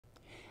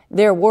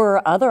There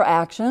were other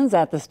actions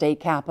at the state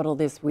capitol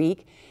this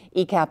week.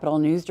 eCapitol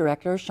News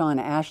Director Sean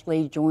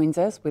Ashley joins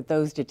us with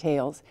those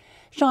details.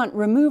 Sean,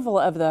 removal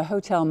of the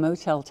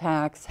hotel-motel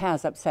tax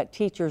has upset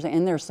teachers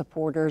and their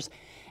supporters,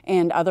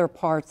 and other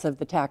parts of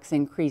the tax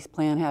increase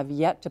plan have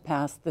yet to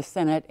pass the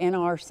Senate and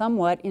are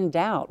somewhat in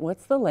doubt.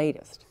 What's the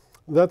latest?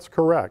 That's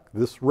correct.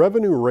 This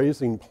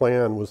revenue-raising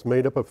plan was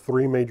made up of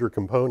three major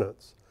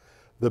components.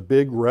 The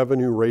big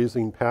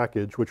revenue-raising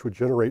package, which would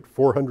generate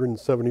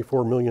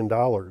 $474 million,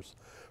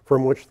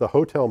 from which the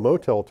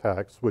hotel-motel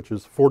tax, which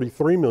is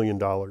 $43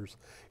 million,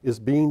 is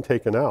being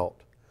taken out.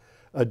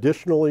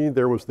 Additionally,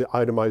 there was the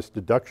itemized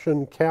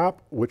deduction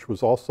cap, which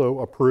was also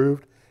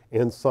approved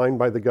and signed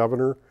by the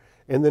governor.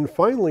 And then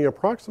finally,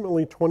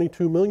 approximately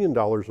 $22 million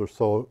or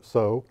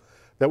so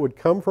that would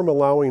come from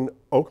allowing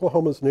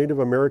Oklahoma's Native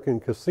American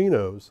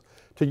casinos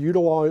to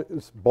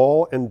utilize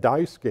ball and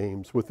dice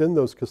games within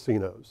those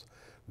casinos.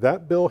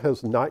 That bill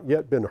has not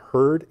yet been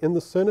heard in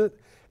the Senate,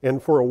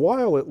 and for a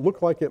while it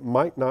looked like it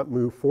might not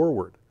move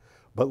forward.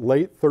 But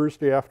late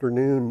Thursday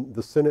afternoon,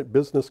 the Senate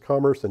Business,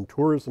 Commerce, and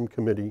Tourism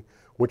Committee,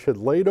 which had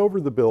laid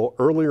over the bill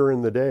earlier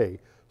in the day,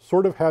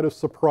 sort of had a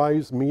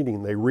surprise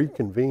meeting. They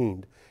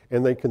reconvened,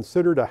 and they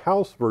considered a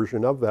House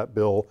version of that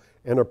bill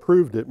and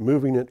approved it,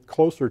 moving it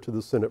closer to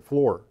the Senate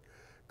floor.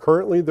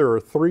 Currently, there are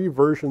three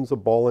versions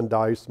of ball and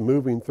dice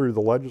moving through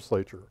the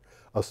legislature: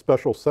 a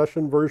special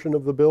session version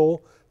of the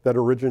bill that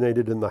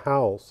originated in the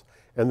House,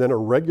 and then a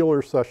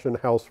regular session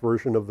House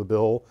version of the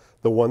bill,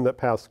 the one that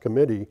passed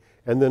committee,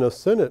 and then a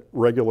Senate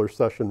regular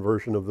session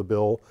version of the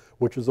bill,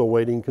 which is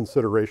awaiting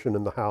consideration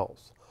in the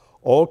House.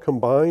 All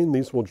combined,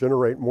 these will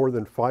generate more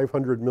than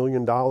 $500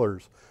 million,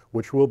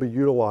 which will be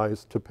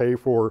utilized to pay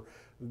for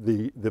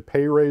the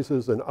pay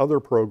raises and other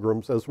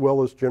programs, as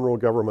well as general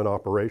government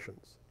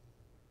operations.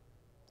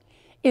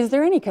 Is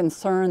there any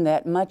concern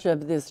that much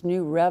of this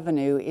new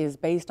revenue is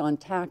based on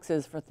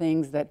taxes for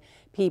things that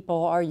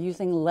people are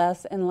using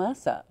less and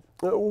less of?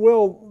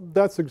 Well,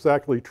 that's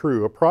exactly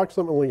true.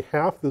 Approximately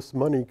half this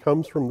money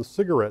comes from the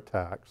cigarette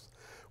tax,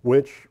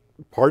 which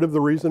part of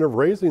the reason of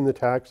raising the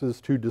tax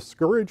is to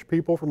discourage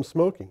people from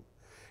smoking.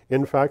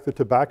 In fact, the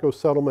Tobacco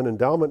Settlement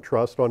Endowment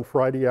Trust on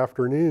Friday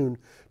afternoon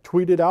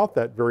tweeted out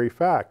that very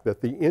fact,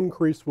 that the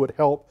increase would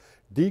help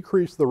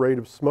decrease the rate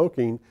of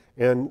smoking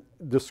and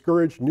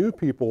discourage new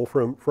people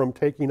from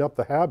taking up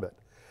the habit.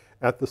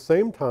 At the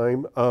same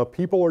time,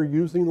 people are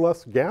using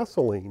less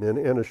gasoline,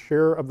 and a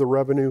share of the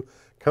revenue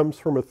comes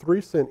from a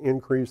 3-cent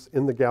increase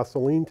in the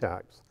gasoline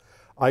tax.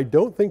 I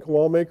don't think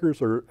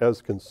lawmakers are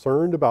as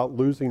concerned about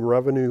losing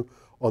revenue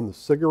on the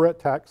cigarette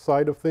tax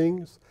side of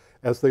things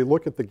as they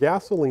look at the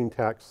gasoline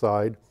tax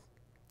side.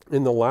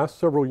 In the last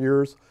several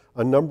years,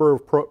 a number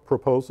of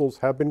proposals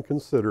have been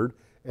considered,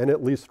 and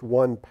at least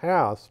one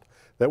passed,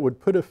 that would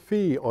put a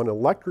fee on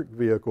electric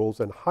vehicles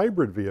and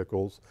hybrid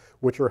vehicles,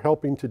 which are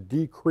helping to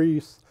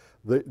decrease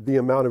the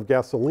amount of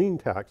gasoline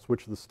tax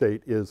which the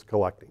state is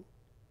collecting.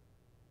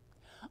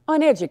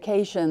 On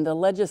education, the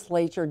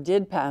legislature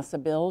did pass a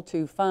bill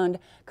to fund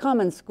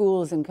common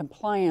schools in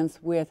compliance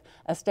with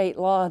a state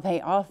law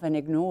they often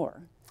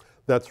ignore.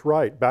 That's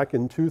right. Back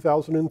in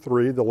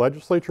 2003, the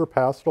legislature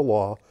passed a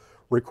law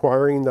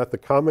requiring that the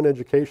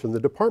the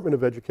Department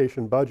of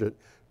Education budget,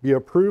 be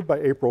approved by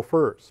April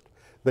 1st.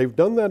 They've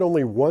done that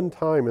only one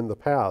time in the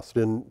past,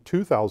 in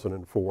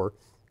 2004,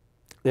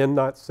 and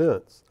not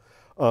since.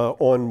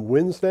 On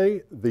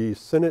Wednesday, the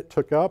Senate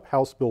took up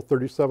House Bill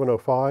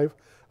 3705,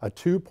 a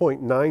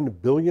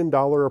 $2.9 billion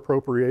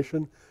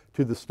appropriation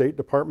to the State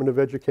Department of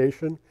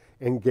Education,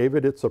 and gave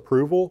it its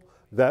approval.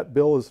 That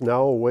bill is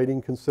now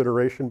awaiting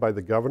consideration by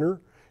the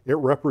governor. It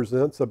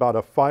represents about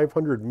a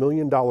 $500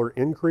 million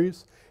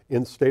increase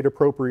in state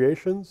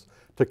appropriations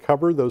to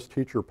cover those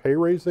teacher pay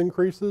raise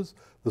increases,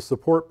 the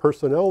support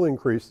personnel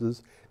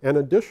increases, and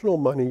additional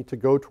money to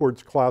go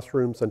towards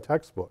classrooms and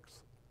textbooks.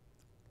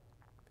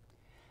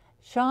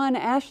 Sean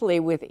Ashley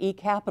with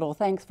eCapitol,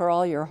 thanks for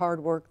all your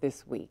hard work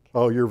this week.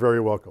 Oh, you're very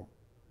welcome.